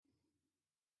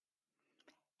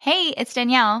Hey, it's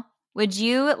Danielle. Would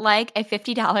you like a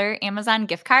 $50 Amazon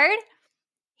gift card?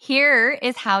 Here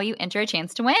is how you enter a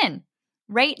chance to win.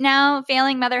 Right now,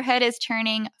 Failing Motherhood is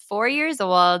turning 4 years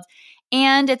old,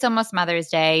 and it's almost Mother's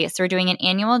Day, so we're doing an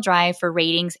annual drive for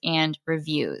ratings and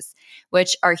reviews,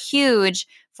 which are huge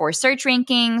for search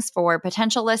rankings, for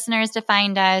potential listeners to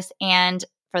find us, and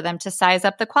for them to size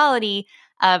up the quality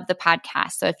of the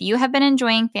podcast. So if you have been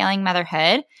enjoying Failing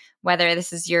Motherhood, whether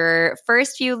this is your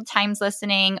first few times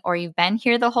listening or you've been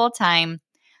here the whole time,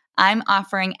 I'm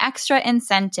offering extra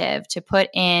incentive to put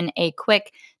in a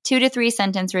quick 2 to 3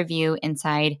 sentence review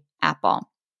inside Apple.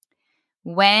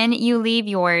 When you leave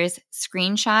yours,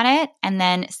 screenshot it and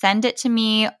then send it to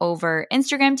me over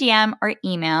Instagram DM or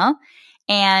email.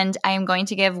 And I am going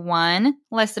to give one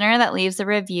listener that leaves a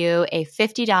review a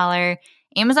 $50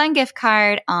 Amazon gift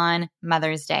card on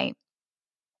Mother's Day.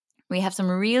 We have some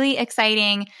really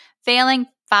exciting Failing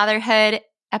Fatherhood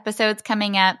episodes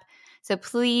coming up. So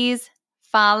please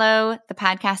follow the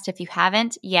podcast if you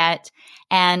haven't yet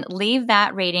and leave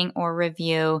that rating or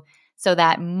review so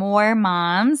that more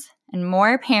moms and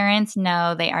more parents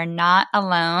know they are not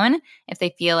alone if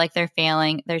they feel like they're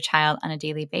failing their child on a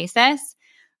daily basis.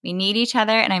 We need each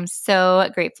other, and I'm so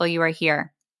grateful you are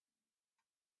here.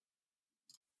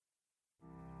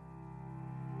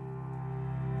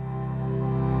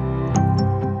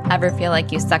 Ever feel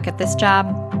like you suck at this job?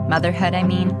 Motherhood, I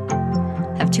mean.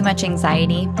 Have too much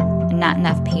anxiety and not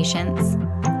enough patience?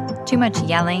 Too much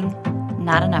yelling,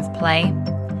 not enough play?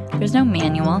 There's no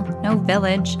manual, no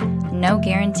village, no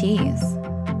guarantees.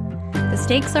 The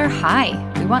stakes are high.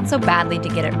 We want so badly to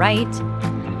get it right.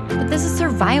 But this is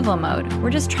survival mode.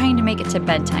 We're just trying to make it to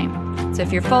bedtime. So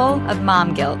if you're full of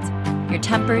mom guilt, your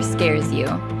temper scares you,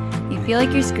 you feel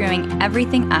like you're screwing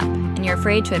everything up, and you're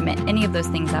afraid to admit any of those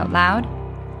things out loud,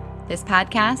 this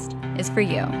podcast is for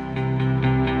you.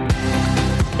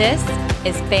 This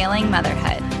is Failing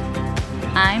Motherhood.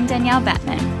 I'm Danielle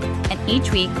Bettman, and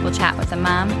each week we'll chat with a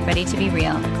mom ready to be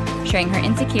real, sharing her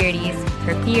insecurities,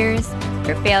 her fears,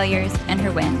 her failures, and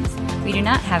her wins. We do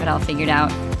not have it all figured out.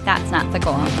 That's not the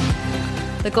goal.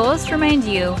 The goal is to remind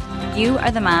you, you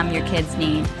are the mom your kids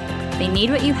need. They need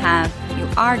what you have, you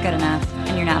are good enough,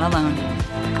 and you're not alone.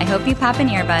 I hope you pop in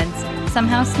earbuds,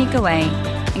 somehow sneak away,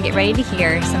 and get ready to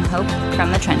hear some hope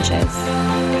from the trenches.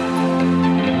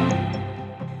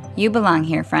 You belong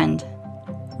here, friend.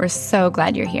 We're so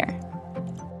glad you're here.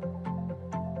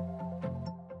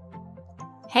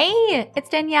 Hey, it's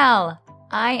Danielle.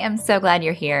 I am so glad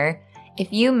you're here.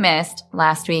 If you missed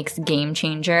last week's Game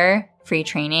Changer free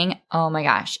training, oh my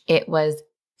gosh, it was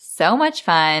so much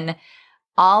fun.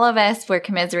 All of us were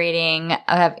commiserating,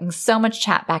 having so much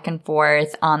chat back and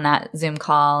forth on that Zoom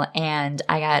call, and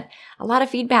I got a lot of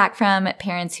feedback from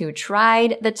parents who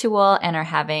tried the tool and are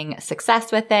having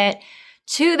success with it,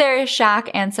 to their shock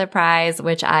and surprise,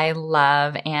 which I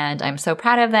love, and I'm so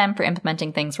proud of them for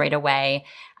implementing things right away.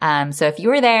 So if you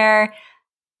were there,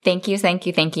 thank you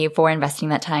for investing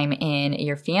that time in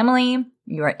your family.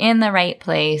 You are in the right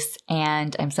place,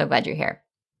 and I'm so glad you're here.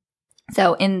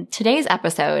 So in today's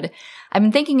episode, I've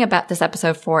been thinking about this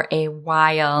episode for a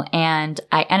while, and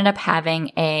I ended up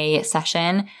having a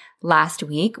session last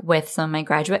week with some of my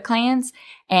graduate clients,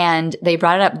 and they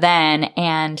brought it up then.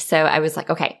 And so I was like,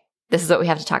 okay, this is what we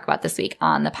have to talk about this week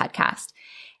on the podcast.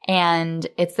 And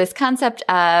it's this concept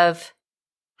of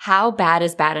how bad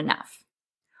is bad enough?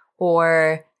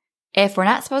 Or if we're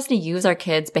not supposed to use our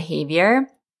kids' behavior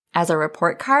as a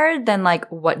report card, then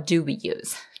like, what do we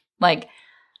use? Like,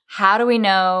 how do we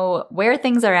know where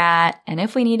things are at and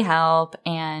if we need help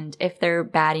and if they're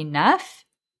bad enough?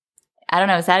 I don't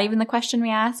know. Is that even the question we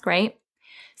ask, right?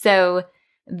 So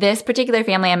this particular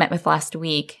family I met with last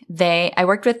week, I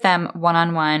worked with them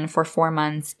one-on-one for 4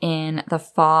 months in the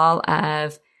fall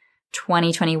of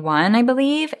 2021, I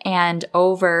believe. And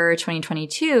over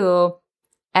 2022,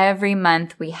 every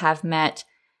month we have met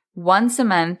once a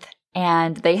month,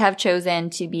 and they have chosen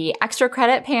to be extra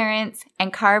credit parents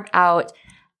and carved out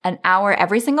an hour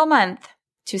every single month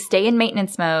to stay in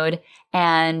maintenance mode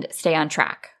and stay on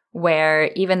track, where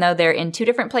even though they're in 2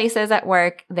 different places at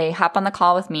work, they hop on the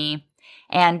call with me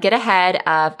and get ahead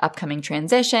of upcoming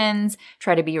transitions,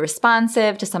 try to be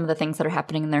responsive to some of the things that are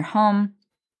happening in their home.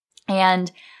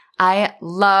 And I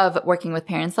love working with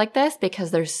parents like this because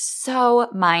they're so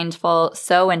mindful,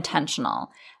 so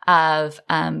intentional of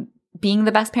being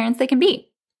the best parents they can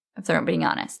be, if they're being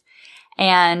honest.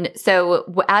 And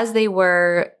so as they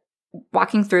were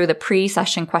walking through the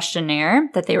pre-session questionnaire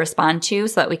that they respond to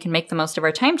so that we can make the most of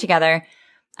our time together,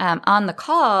 on the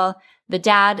call, the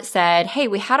dad said, hey,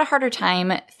 we had a harder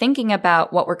time thinking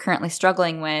about what we're currently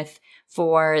struggling with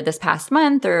for this past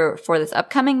month or for this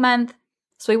upcoming month.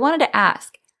 So we wanted to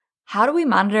ask, how do we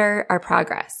monitor our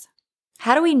progress?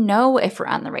 How do we know if we're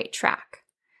on the right track?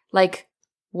 Like,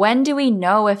 when do we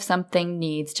know if something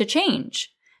needs to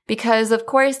change? Because, of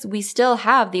course, we still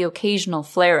have the occasional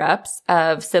flare-ups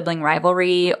of sibling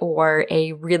rivalry or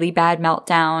a really bad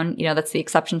meltdown. That's the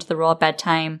exception to the rule at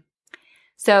bedtime.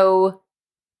 So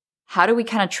how do we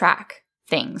kind of track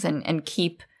things and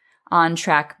keep on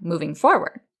track moving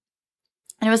forward?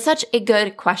 And it was such a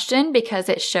good question because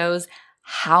it shows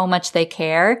how much they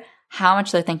care, how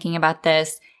much they're thinking about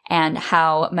this, and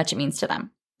how much it means to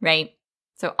them, right?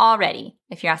 So already,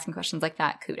 if you're asking questions like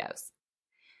that, kudos.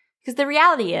 Because the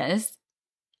reality is,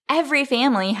 every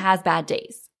family has bad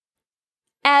days.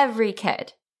 Every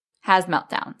kid has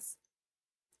meltdowns.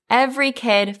 Every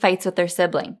kid fights with their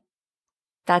sibling.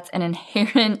 That's an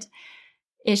inherent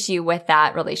issue with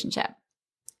that relationship.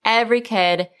 Every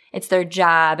kid, it's their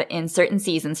job in certain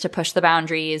seasons to push the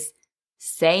boundaries,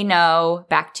 say no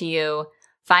back to you,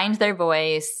 find their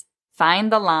voice,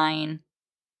 find the line.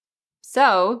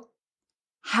 So,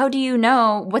 how do you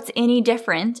know what's any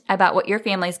different about what your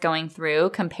family's going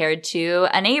through compared to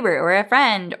a neighbor or a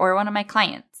friend or one of my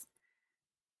clients?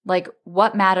 Like,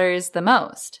 what matters the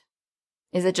most?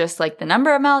 Is it just like the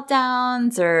number of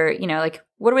meltdowns or,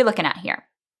 what are we looking at here?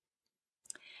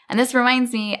 And this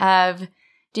reminds me of,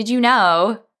 did you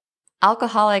know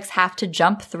alcoholics have to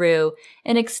jump through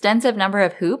an extensive number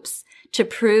of hoops to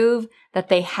prove that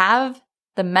they have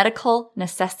the medical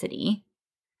necessity,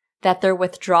 that their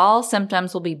withdrawal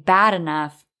symptoms will be bad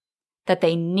enough that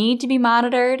they need to be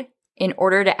monitored in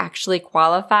order to actually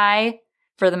qualify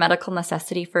for the medical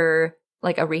necessity for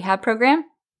like a rehab program?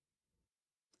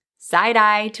 Side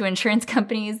eye to insurance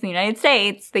companies in the United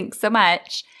States. Thanks so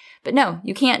much. But no,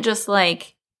 you can't just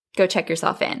go check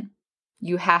yourself in.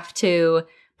 You have to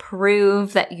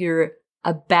prove that you're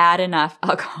a bad enough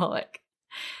alcoholic,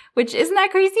 which isn't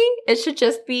that crazy? It should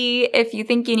just be if you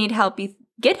think you need help, you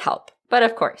get help. But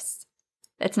of course,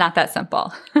 it's not that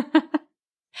simple.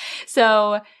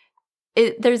 So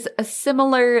there's a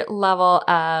similar level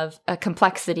of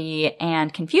complexity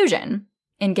and confusion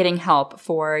in getting help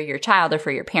for your child or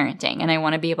for your parenting. And I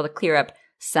want to be able to clear up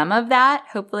some of that,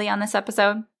 hopefully, on this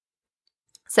episode.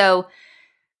 So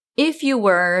if you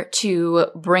were to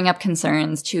bring up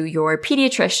concerns to your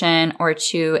pediatrician or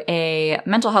to a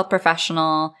mental health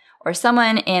professional or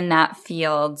someone in that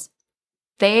field,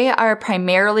 they are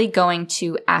primarily going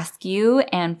to ask you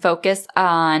and focus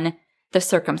on the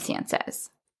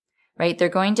circumstances, right? They're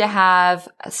going to have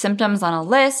symptoms on a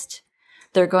list.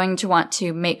 They're going to want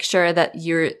to make sure that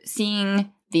you're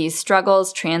seeing these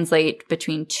struggles translate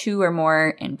between two or more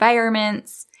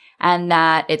environments and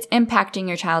that it's impacting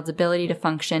your child's ability to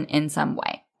function in some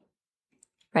way,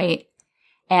 right?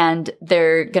 And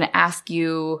they're going to ask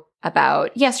you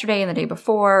about yesterday and the day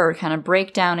before or kind of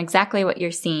break down exactly what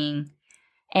you're seeing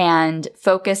and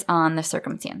focus on the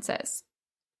circumstances.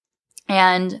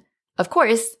 And of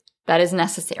course, that is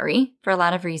necessary for a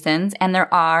lot of reasons. And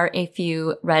there are a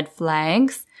few red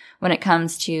flags when it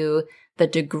comes to the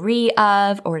degree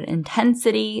of or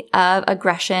intensity of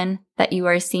aggression that you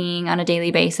are seeing on a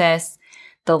daily basis,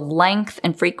 the length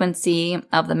and frequency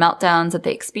of the meltdowns that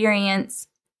they experience.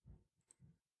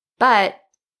 But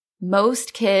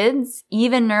most kids,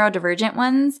 even neurodivergent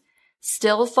ones,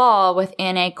 still fall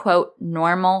within a, quote,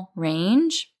 normal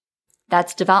range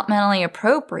that's developmentally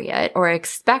appropriate or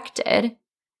expected,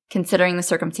 considering the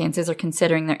circumstances or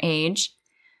considering their age.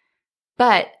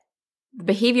 But the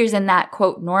behaviors in that,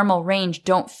 quote, normal range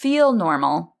don't feel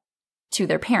normal to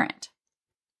their parent,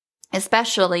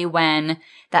 especially when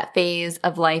that phase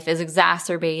of life is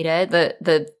exacerbated.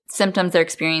 The symptoms they're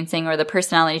experiencing or the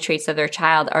personality traits of their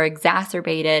child are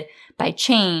exacerbated by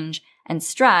change and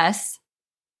stress.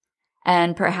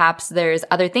 And perhaps there's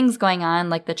other things going on,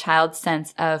 like the child's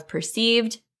sense of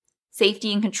perceived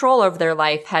safety and control over their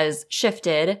life has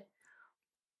shifted,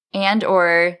 and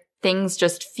or things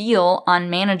just feel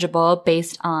unmanageable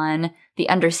based on the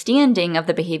understanding of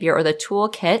the behavior or the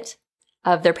toolkit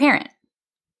of their parent.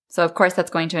 So of course,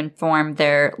 that's going to inform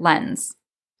their lens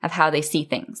of how they see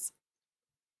things.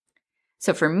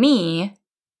 So for me,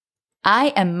 I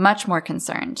am much more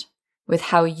concerned with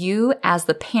how you as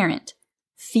the parent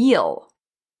feel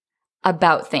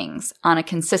about things on a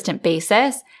consistent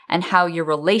basis and how your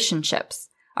relationships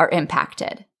are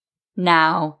impacted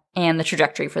now and the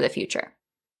trajectory for the future.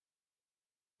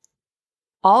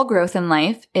 All growth in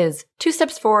life is 2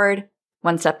 steps forward,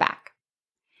 1 step back.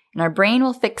 And our brain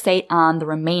will fixate on the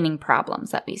remaining problems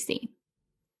that we see.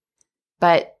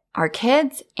 But our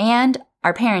kids and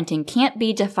our parenting can't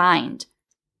be defined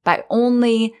by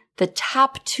only the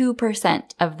top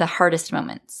 2% of the hardest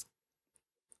moments.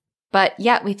 But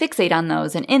yet we fixate on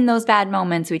those, and in those bad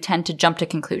moments, we tend to jump to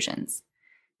conclusions.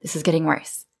 This is getting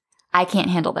worse. I can't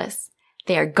handle this.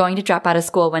 They are going to drop out of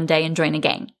school one day and join a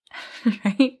gang,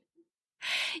 right?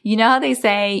 You know how they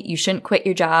say you shouldn't quit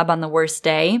your job on the worst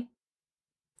day?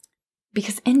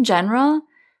 Because in general,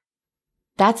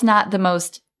 that's not the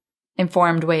most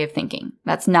informed way of thinking.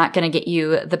 That's not going to get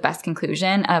you the best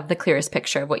conclusion of the clearest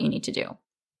picture of what you need to do.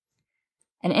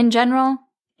 And in general,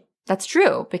 that's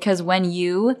true, because when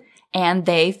you and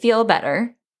they feel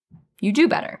better, you do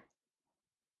better.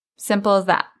 Simple as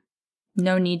that.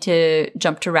 No need to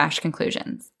jump to rash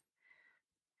conclusions.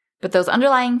 But those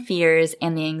underlying fears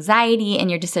and the anxiety in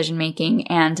your decision making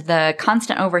and the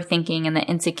constant overthinking and the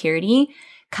insecurity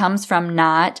comes from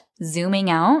not zooming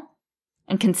out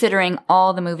and considering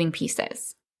all the moving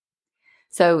pieces.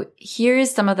 So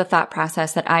here's some of the thought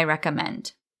process that I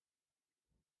recommend.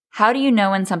 How do you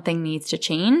know when something needs to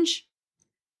change?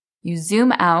 You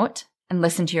zoom out and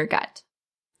listen to your gut.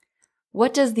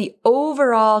 What does the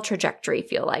overall trajectory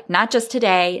feel like? Not just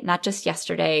today, not just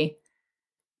yesterday.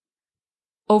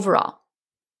 Overall.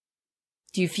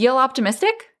 Do you feel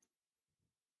optimistic?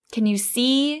 Can you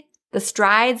see the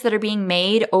strides that are being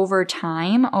made over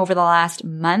time, over the last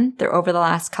month or over the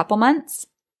last couple months?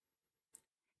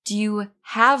 Do you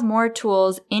have more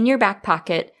tools in your back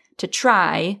pocket to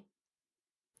try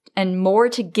and more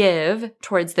to give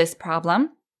towards this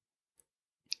problem?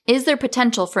 Is there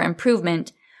potential for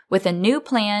improvement with a new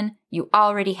plan you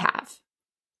already have?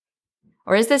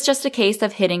 Or is this just a case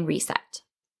of hitting reset?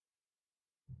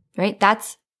 Right?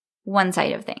 That's one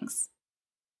side of things.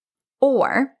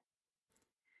 Or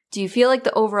do you feel like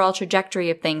the overall trajectory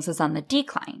of things is on the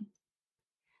decline?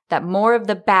 That more of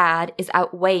the bad is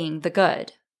outweighing the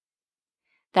good?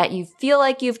 That you feel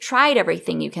like you've tried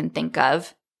everything you can think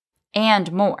of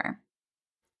and more?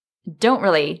 Don't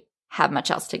really have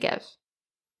much else to give.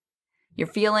 You're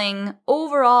feeling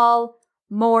overall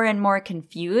more and more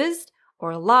confused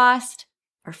or lost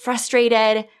or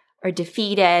frustrated or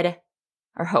defeated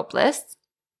or hopeless.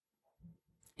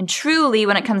 And truly,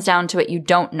 when it comes down to it, you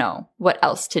don't know what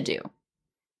else to do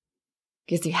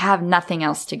because you have nothing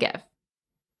else to give.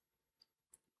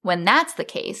 When that's the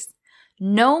case,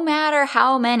 no matter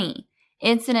how many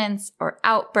incidents or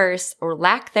outbursts or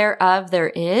lack thereof there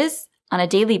is on a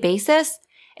daily basis,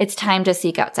 it's time to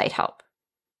seek outside help.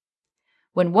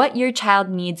 When what your child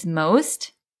needs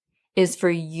most is for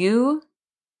you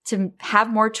to have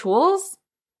more tools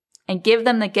and give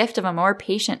them the gift of a more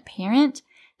patient parent,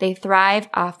 they thrive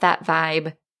off that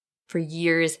vibe for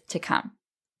years to come.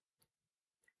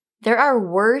 There are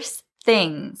worse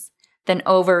things than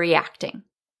overreacting,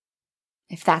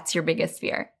 if that's your biggest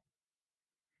fear.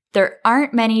 There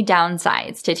aren't many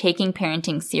downsides to taking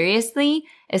parenting seriously,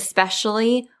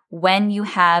 especially when you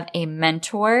have a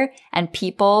mentor and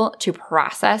people to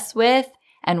process with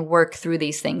and work through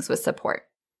these things with support.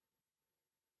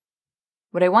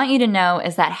 What I want you to know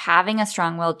is that having a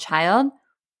strong-willed child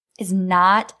is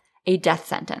not a death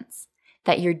sentence,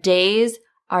 that your days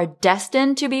are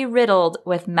destined to be riddled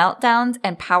with meltdowns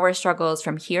and power struggles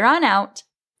from here on out,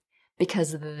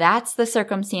 because that's the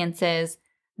circumstances,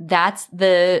 that's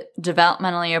the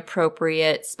developmentally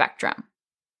appropriate spectrum.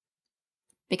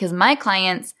 Because my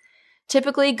clients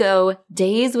typically go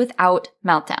days without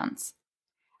meltdowns,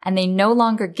 and they no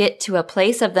longer get to a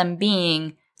place of them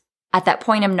being at that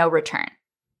point of no return.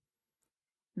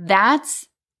 That's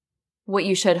what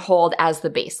you should hold as the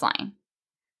baseline.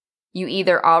 You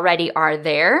either already are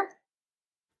there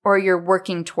or you're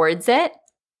working towards it,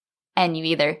 and you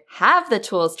either have the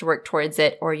tools to work towards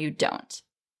it or you don't.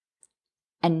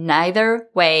 And neither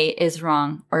way is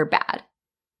wrong or bad.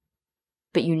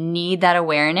 But you need that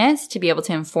awareness to be able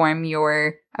to inform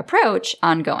your approach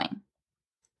ongoing.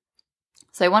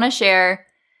 So I want to share,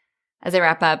 as I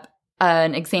wrap up,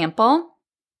 an example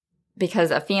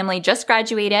because a family just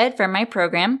graduated from my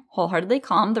program, Wholeheartedly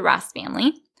Calm, the Ross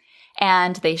family.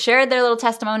 And they shared their little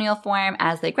testimonial form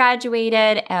as they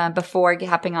graduated before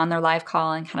hopping on their live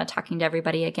call and kind of talking to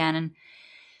everybody again and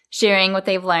sharing what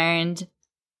they've learned.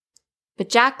 But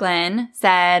Jacqueline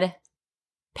said,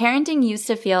 parenting used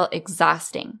to feel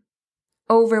exhausting,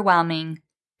 overwhelming,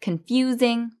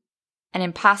 confusing, and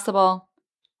impossible,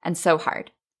 and so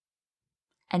hard.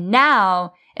 And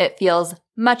now it feels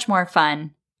much more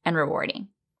fun and rewarding.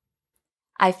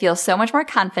 I feel so much more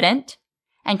confident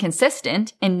and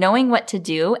consistent in knowing what to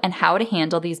do and how to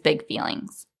handle these big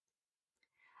feelings.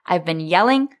 I've been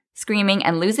yelling, screaming,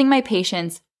 and losing my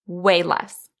patience way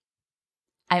less.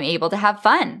 I'm able to have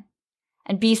fun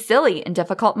and be silly in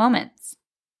difficult moments.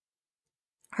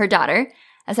 Her daughter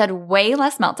has had way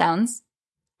less meltdowns,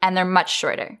 and they're much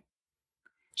shorter.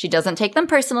 She doesn't take them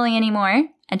personally anymore,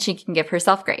 and she can give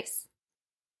herself grace.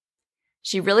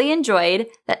 She really enjoyed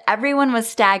that everyone was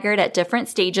staggered at different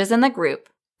stages in the group,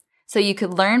 so you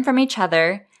could learn from each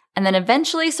other and then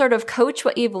eventually sort of coach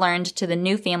what you've learned to the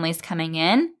new families coming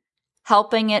in,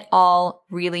 helping it all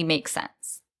really make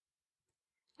sense.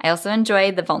 I also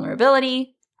enjoyed the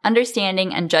vulnerability,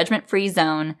 understanding, and judgment-free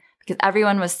zone because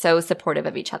everyone was so supportive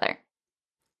of each other.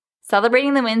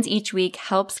 Celebrating the wins each week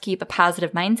helps keep a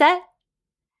positive mindset,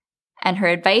 and her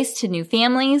advice to new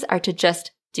families are to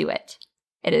just do it.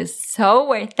 It is so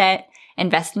worth it.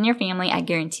 Invest in your family. I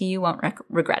guarantee you won't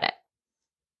regret it.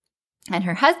 And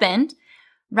her husband,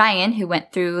 Ryan, who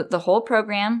went through the whole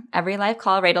program, every live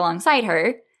call right alongside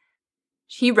her,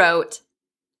 he wrote,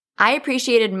 I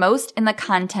appreciated most in the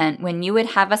content when you would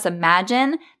have us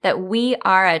imagine that we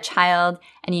are a child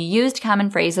and you used common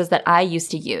phrases that I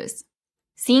used to use.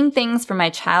 Seeing things from my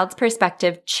child's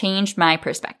perspective changed my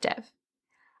perspective.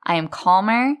 I am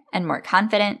calmer and more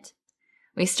confident.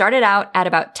 We started out at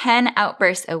about 10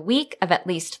 outbursts a week of at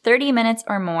least 30 minutes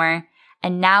or more,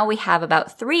 and now we have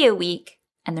about 3 a week,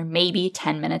 and they're maybe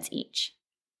 10 minutes each.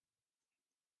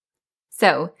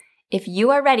 So, if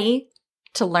you are ready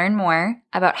to learn more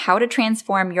about how to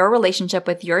transform your relationship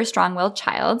with your strong-willed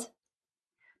child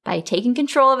by taking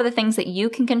control over the things that you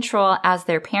can control as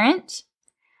their parent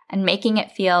and making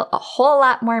it feel a whole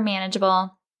lot more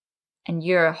manageable and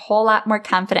you're a whole lot more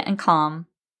confident and calm,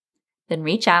 then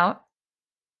reach out,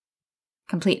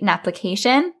 complete an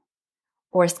application,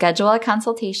 or schedule a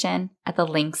consultation at the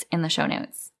links in the show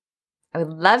notes. I would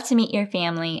love to meet your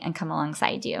family and come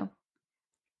alongside you.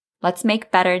 Let's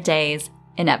make better days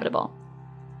inevitable.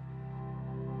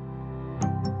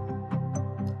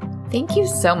 Thank you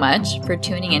so much for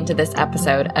tuning into this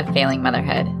episode of Failing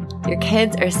Motherhood. Your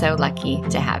kids are so lucky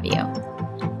to have you.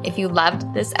 If you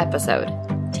loved this episode,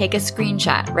 take a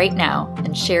screenshot right now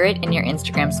and share it in your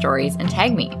Instagram stories and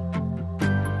tag me.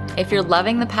 If you're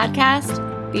loving the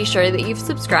podcast, be sure that you've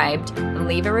subscribed and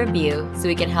leave a review so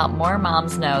we can help more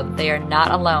moms know that they are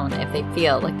not alone if they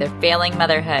feel like they're failing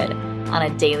motherhood on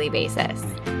a daily basis.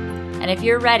 And if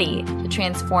you're ready to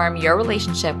transform your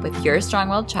relationship with your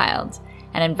strong-willed child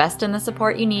and invest in the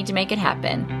support you need to make it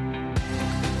happen,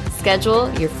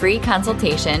 schedule your free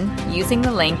consultation using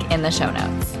the link in the show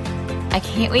notes. I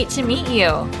can't wait to meet you.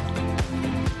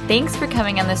 Thanks for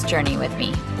coming on this journey with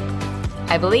me.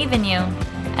 I believe in you,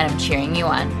 and I'm cheering you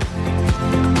on.